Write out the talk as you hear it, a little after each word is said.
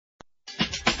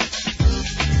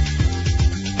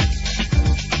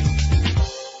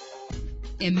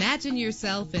Imagine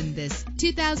yourself in this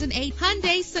 2008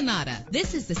 Hyundai Sonata.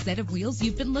 This is the set of wheels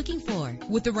you've been looking for,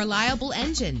 with a reliable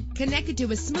engine connected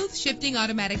to a smooth shifting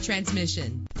automatic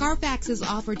transmission. Carfax is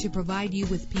offered to provide you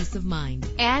with peace of mind.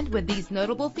 And with these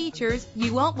notable features,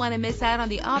 you won't want to miss out on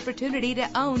the opportunity to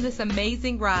own this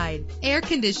amazing ride. Air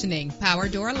conditioning, power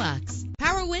door locks,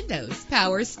 power windows,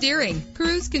 power steering,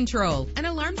 cruise control, an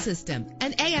alarm system,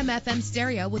 an AM/FM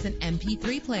stereo with an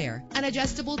MP3 player, an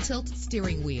adjustable tilt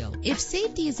steering wheel. If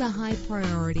safety is a high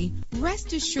priority,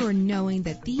 rest assured knowing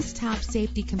that these top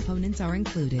safety components are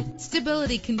included.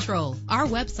 Stability control. Our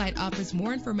website offers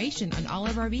more information on all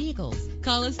of our vehicles.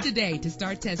 Call us today to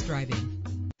start test driving.